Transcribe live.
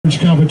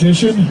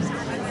competition.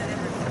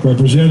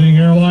 Representing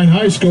Airline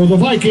High School, the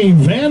Viking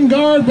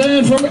Vanguard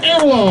band from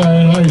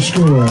Airline High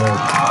School.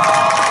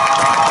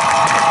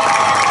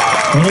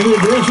 Under the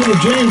direction of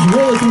James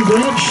Willick and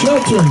Grant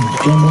Shelton.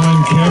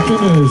 Drumline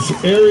captain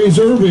is Aries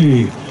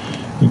Irby.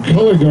 The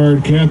color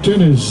guard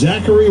captain is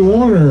Zachary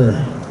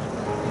Warner.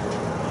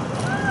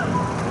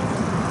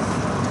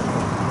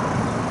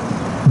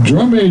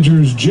 Drum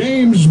majors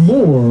James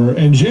Moore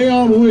and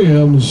Jayon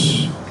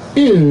Williams.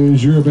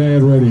 Is your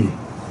band ready?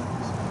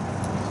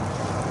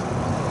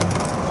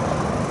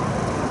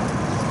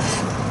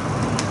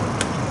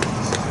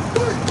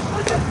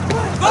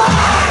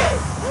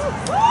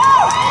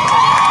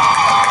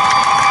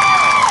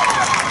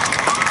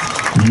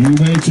 You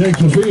may take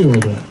the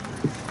field.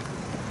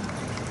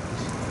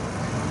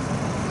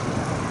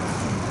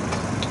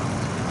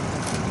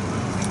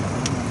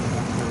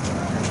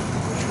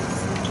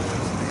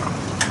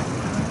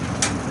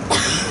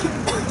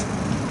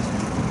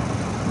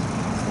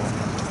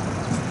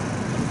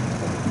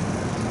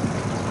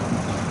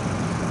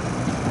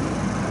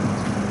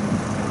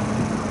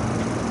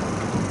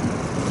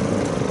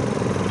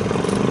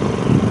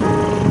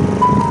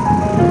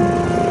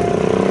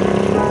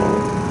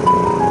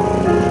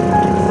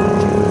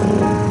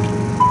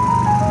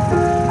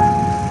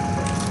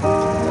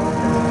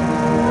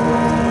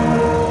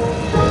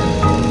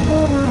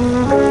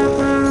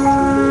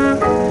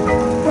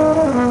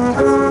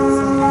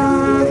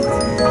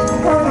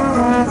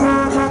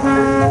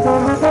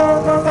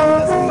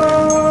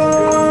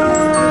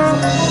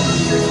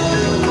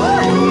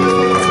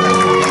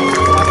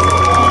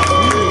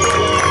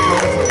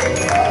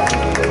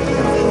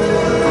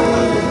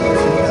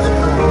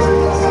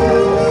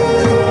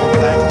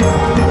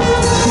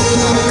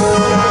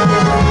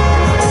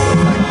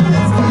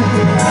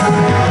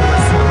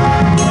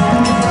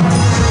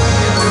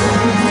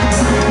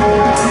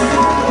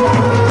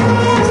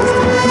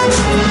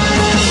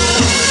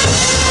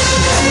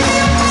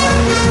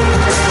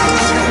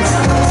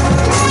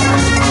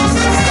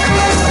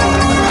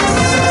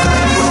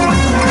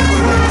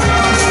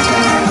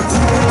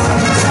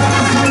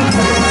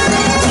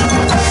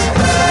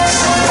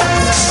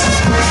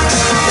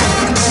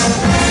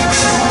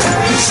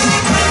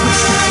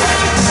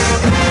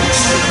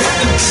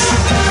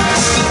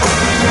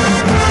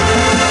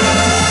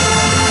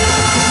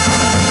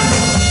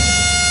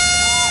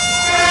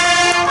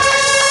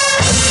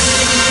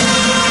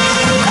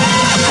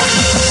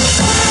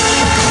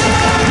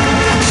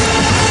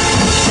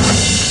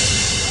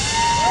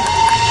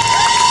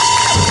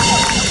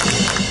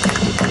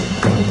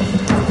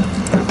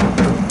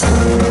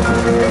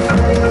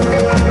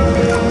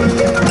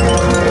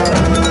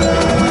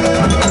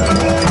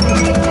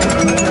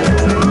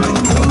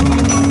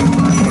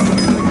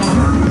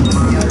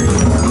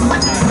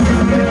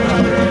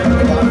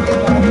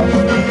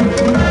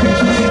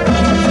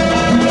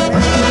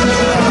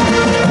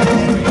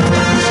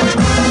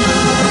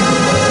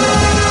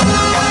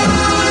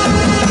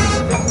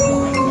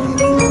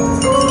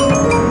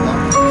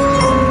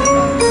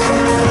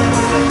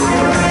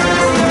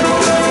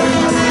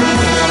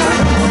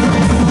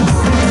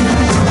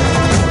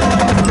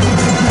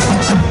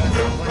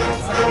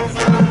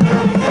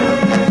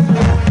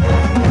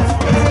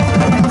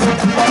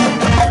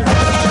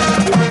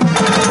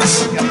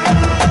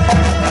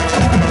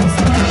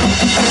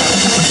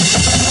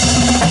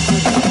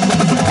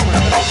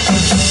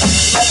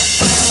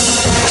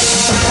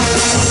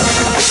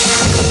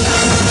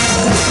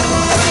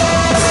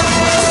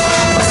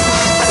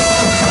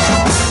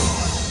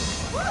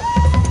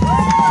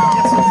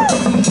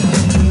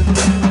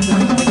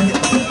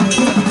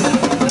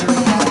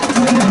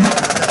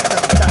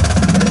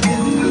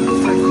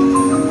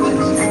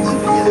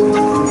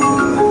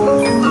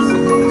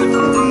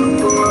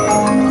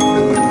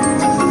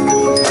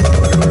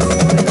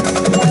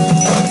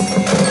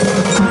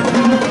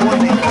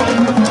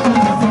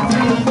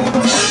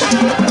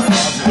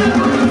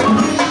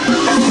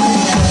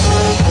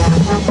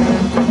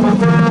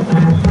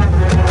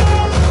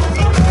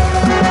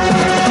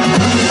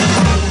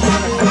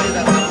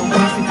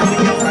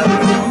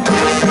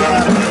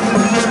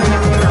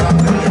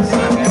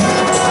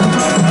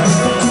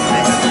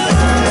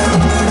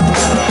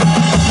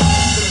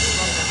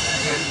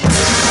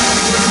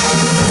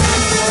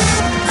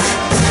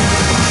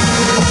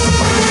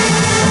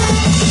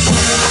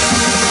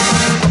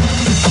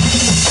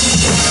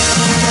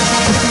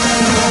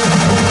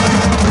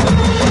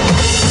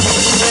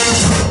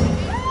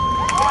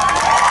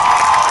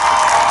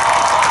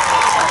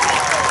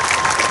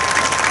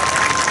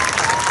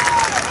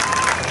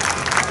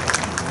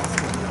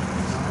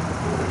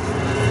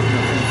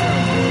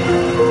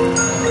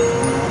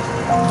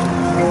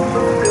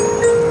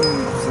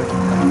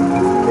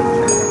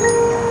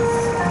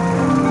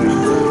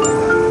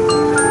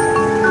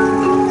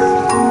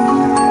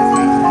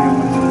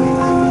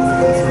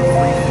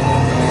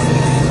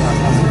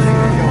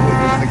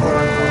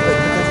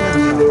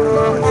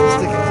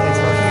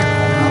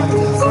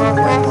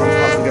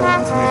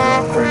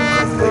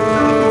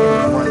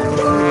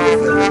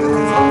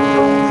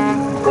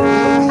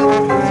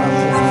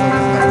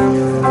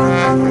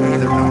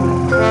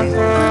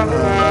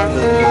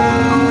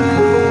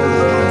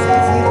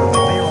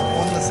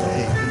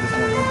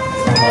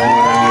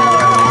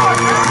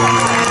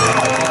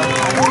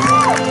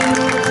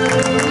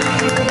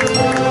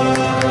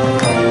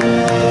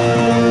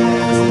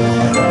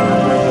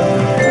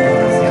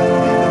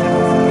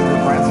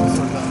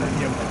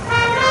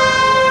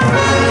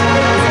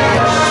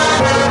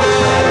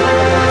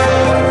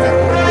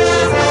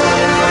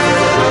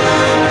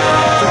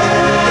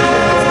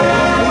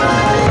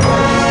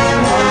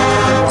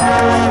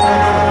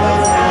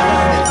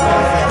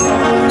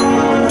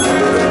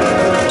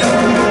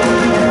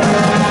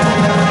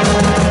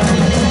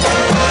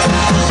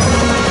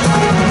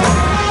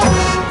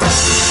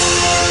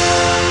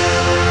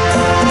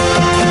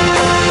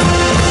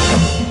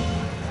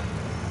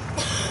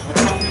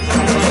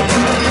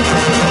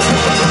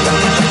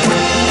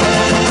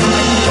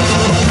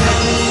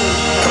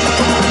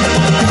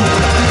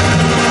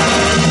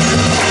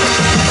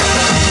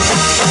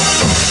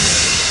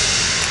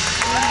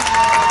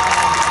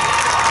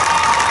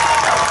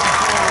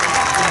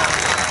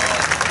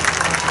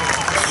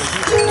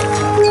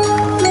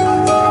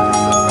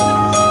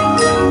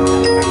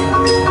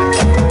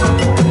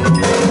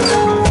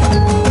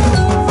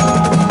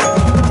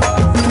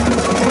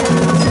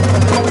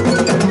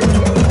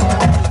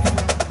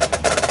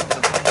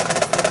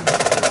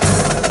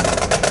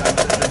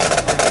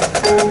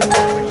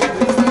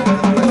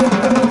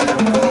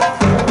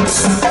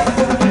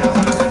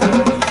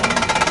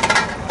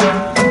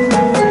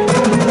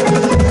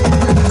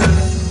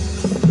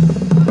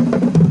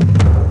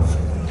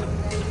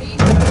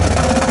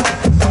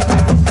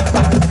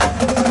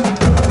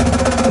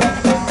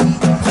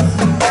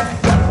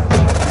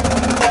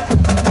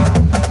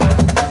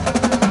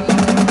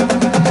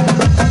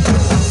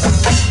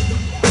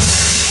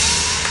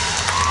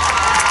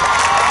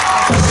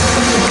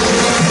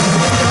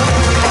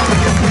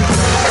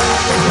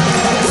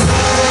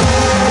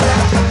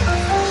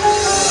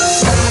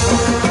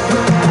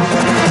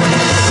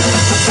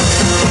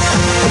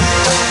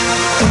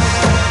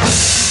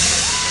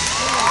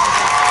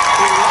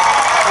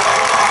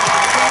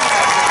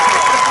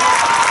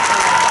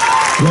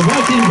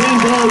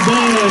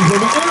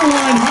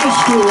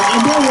 High School,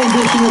 another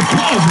edition of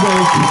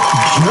Cosmic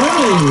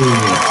Journey.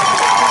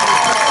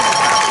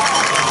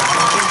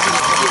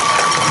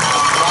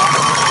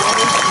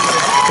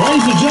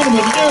 Ladies and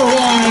gentlemen,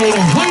 Airline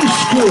High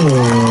School.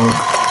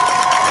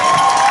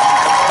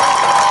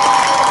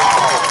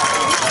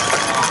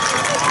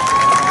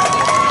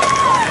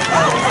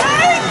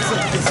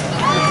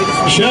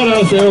 Shout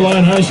out to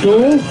Airline High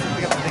School.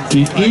 To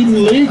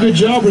Eden Lee, good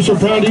job. We're so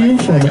proud of you.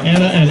 From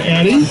Anna and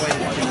Addie.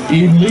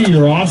 Eden Lee,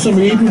 you're awesome.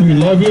 Eden, we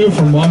love you.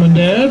 From Mom and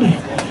Dad.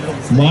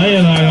 Maya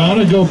and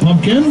Ayana, go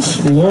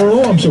Pumpkins.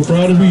 Laurel, I'm so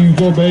proud of you. You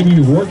go, baby.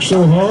 You've worked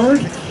so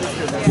hard.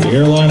 The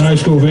Airline High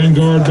School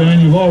Vanguard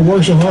Band, you've all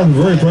worked so hard. I'm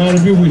very proud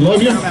of you. We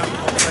love you.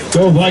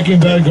 Go Viking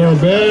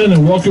Vanguard Band,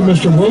 and welcome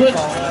Mr. Willett.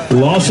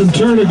 Lawson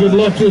Turner, good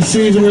luck this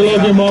season. We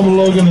love you, Mama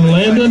Logan and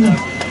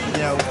Landon.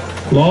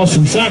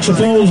 Lawson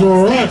Saxophones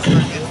will rock.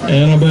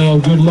 Annabelle,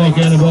 good luck.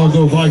 Annabelle,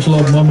 go Vikes,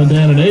 love Mom and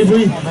Dan and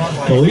Avery.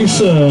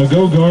 Elisa,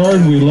 go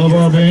Guard, we love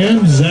our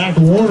band. Zach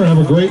Warner, have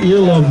a great year,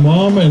 love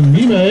Mom and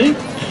Mime.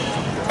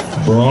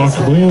 Brock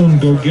Boone,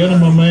 go get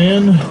him, my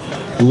man.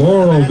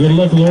 Laurel, good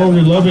luck, Laurel,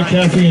 we love you.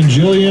 Kathy and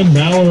Jillian.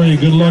 Mallory,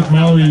 good luck,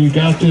 Mallory, you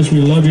got this.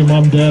 We love you,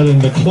 Mom, Dad,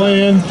 and the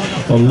clan.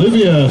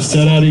 Olivia,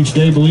 set out each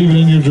day, believing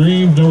in your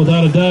dreams. Know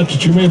without a doubt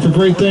that you're made for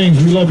great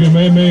things. We love you,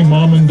 May,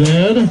 Mom and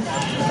Dad.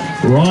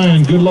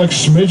 Ryan, good luck,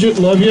 Smidget,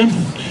 love you.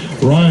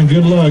 Ryan,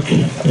 good luck.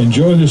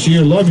 Enjoy this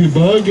year. Love you,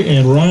 Bug.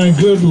 And Ryan,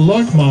 good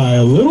luck, my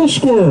little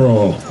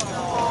squirrel.